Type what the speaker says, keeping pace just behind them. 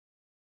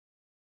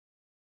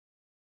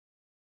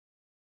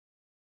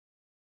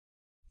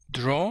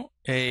Draw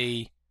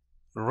a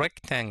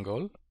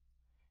rectangle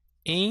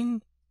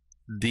in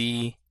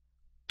the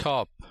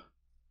top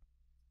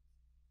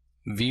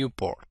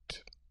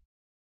viewport.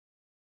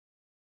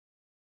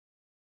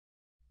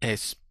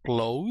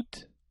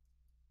 Explode.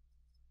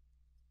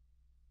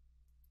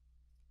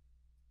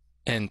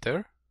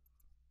 Enter.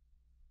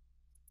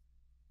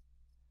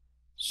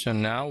 So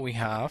now we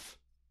have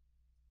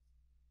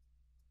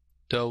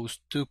those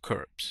two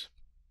curves.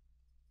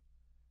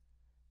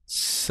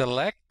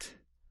 Select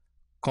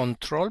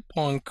control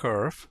point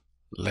curve,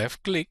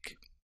 left click.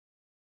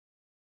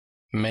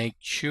 Make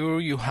sure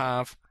you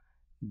have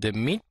the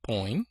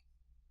midpoint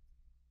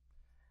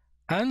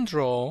and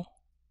draw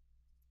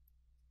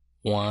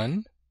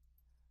 1,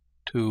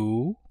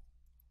 2,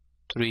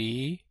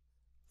 3,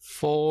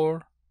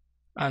 4,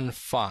 and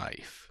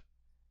 5.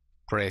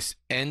 Press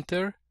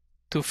enter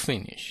to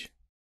finish.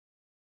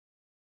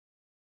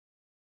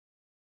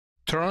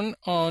 Turn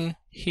on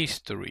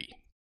history.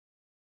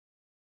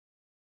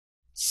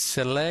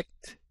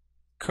 Select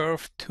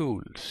curve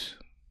tools.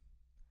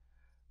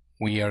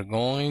 We are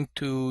going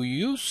to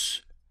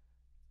use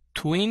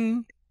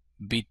tween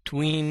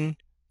between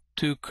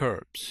two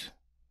curves.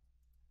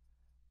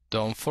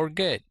 Don't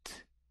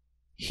forget,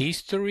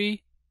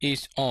 history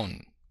is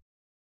on.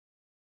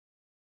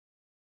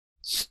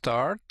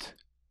 Start,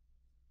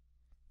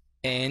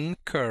 end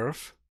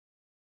curve,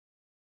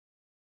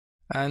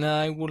 and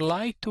I would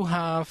like to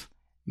have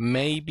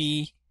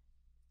maybe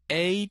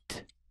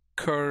 8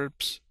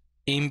 curves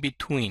in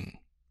between.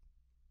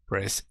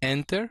 Press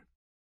enter.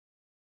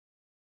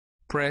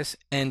 Press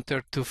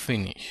enter to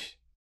finish.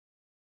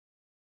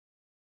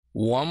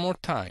 One more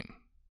time.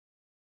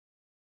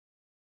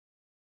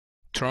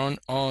 Turn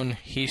on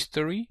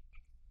history.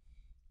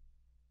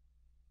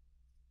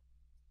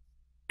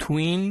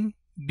 Tween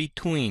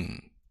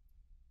between.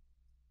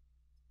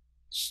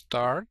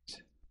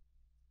 Start,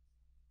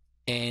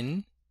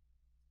 end,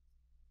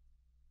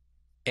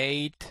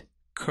 8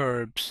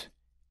 curves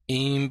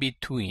in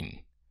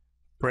between.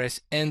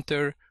 Press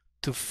enter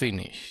to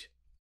finish.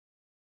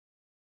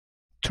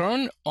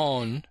 Turn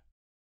on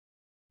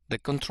the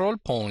control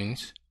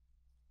points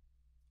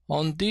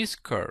on this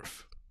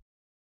curve.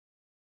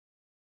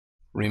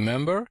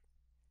 Remember,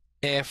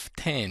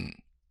 F10.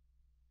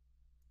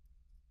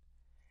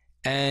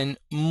 And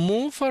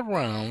move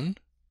around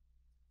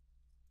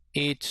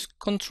its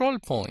control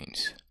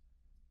points.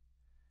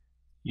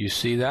 You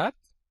see that?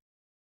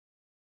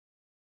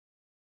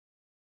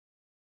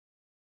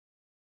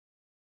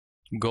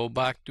 Go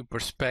back to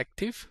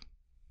perspective.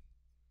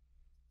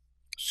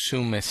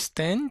 Zoom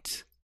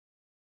extend.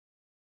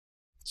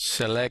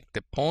 Select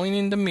the point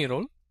in the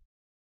middle.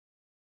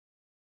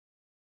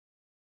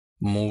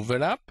 Move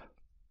it up,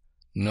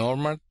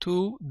 normal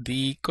to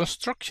the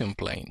construction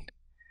plane.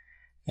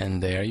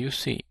 And there you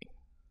see.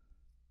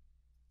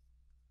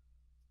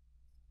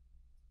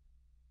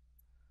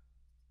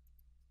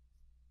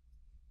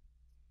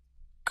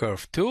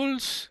 Curve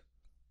tools.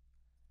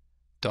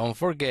 Don't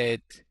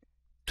forget,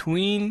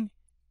 tween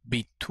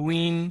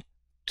between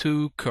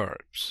two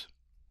curves.